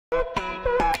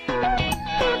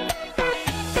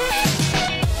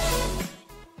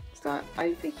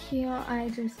here I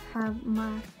just have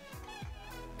my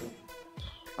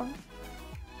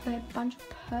a bunch of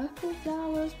purple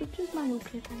flowers, which is my little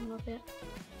clip. I love it.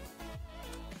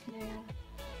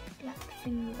 Black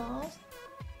thin bars.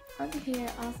 Over here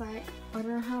I was like, I don't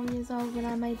know how many years old when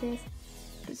I made this,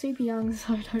 but super young,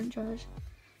 so don't judge.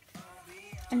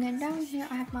 And then down here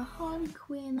I have my Harley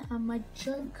Quinn and my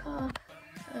Joker.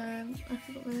 I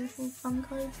forgot the little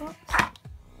Funko Pops.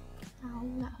 Ow,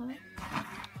 that hurt.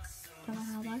 Don't know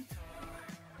how though.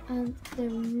 And they're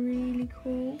really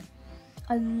cool.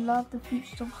 I love the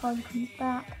features of Harley Quinn's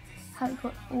back. How it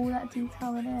got all that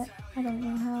detail in it. I don't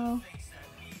know how.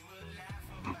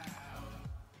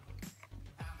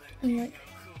 And like,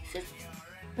 it's just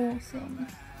awesome.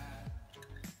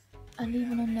 And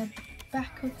even on the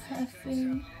back of her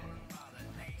thing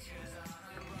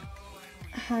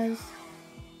has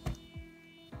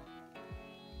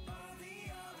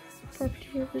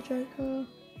property of the Joker.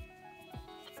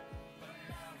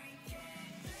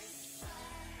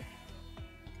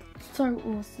 So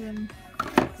awesome.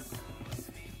 Put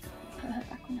her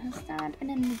back on her stand, and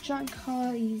then the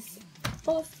Joker is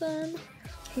awesome.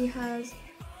 He has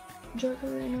Joker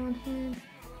written on him.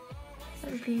 I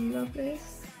really love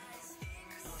this.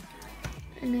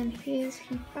 And then here's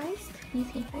He Faced. He's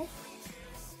He Faced.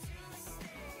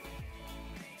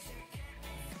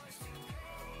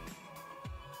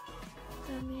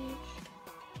 Damaged.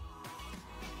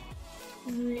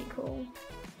 Really cool.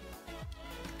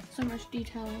 So much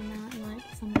detail in that, like,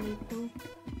 it's unbelievable.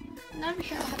 And over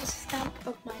here I have a stamp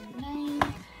of my name.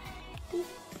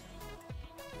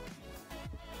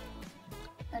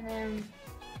 And then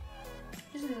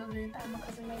this is a little loop that my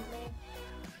cousin made me.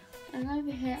 And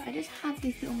over here I just have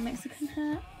this little Mexican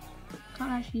hat.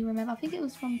 Can't actually remember. I think it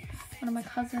was from one of my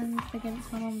cousins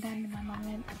against my mum and dad, and my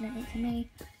mum lent it to me.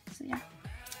 So yeah,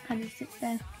 and it sits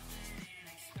there.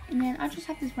 And then I just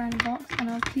have this random box, and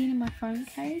I was cleaning my phone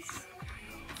case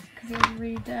because it was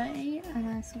really dirty, and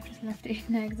I sort of just left it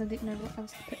in there because I didn't know what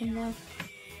else to put in there.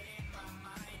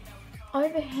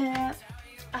 Over here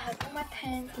I have all my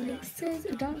pens, and it says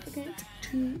don't forget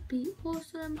to be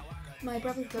awesome. My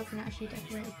brother's girlfriend actually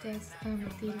decorated this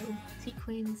with the little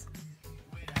sequins.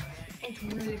 It's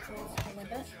really cool, I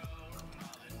love it.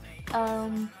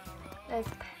 There's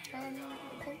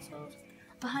pencils.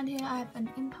 Behind here I have an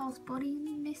Impulse body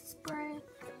mist spray.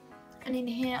 And in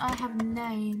here I have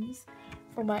names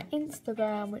for my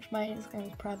Instagram, which my Instagram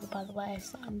is private by the way,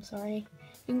 so I'm sorry.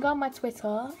 You can go on my Twitter,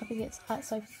 I think it's at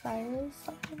Sophie Flowers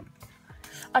something.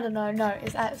 I don't know, no,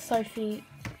 it's at Sophie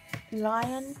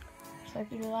Lion.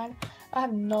 Sophie the Lion. I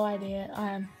have no idea.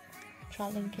 I am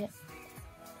trying to link it.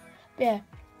 But yeah.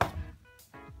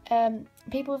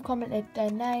 People have commented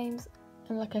their names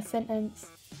and like a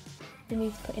sentence they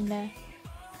need to put in there.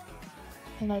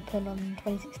 And open on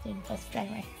 2016, 1st of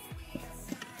January.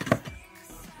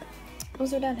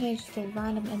 Also down here is just a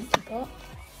random empty box.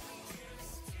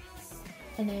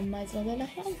 And then my little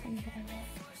hand.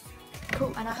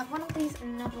 Cool, and I have one of these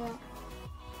another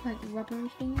like rubbery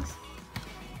things.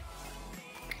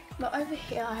 But over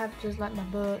here I have just like my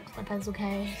books, my pencil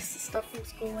case, stuff from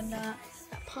school and that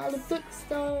pile of books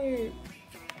though.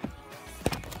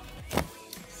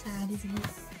 Sad, isn't it?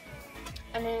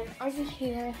 And then over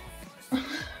here,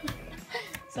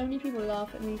 so many people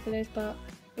laugh at me for this, but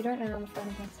you don't know I'm a fan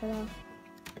of Nutella.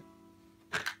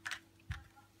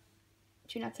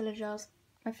 Two Nutella jars.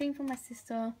 My thing from my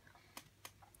sister.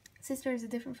 Sister is a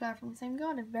different flower from the same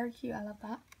garden. Very cute, I love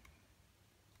that.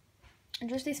 And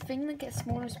just this thing that gets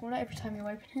smaller and smaller every time you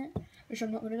open it, which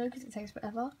I'm not going to do because it takes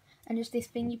forever. And just this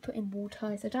thing you put in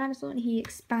water. It's a dinosaur and he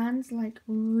expands like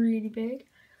really big.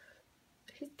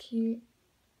 He's cute.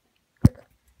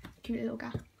 Cute little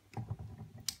guy.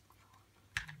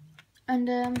 And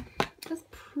that's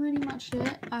pretty much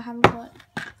it. I haven't got...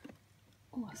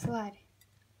 Oh, a slide.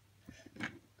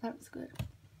 That was good.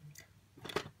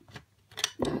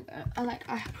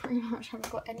 I pretty much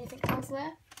haven't got anything else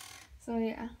there. So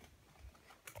yeah.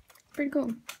 Pretty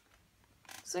cool.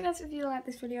 So guys, if you like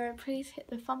this video, please hit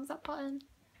the thumbs up button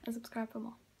and subscribe for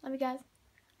more. Love you guys.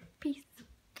 Peace.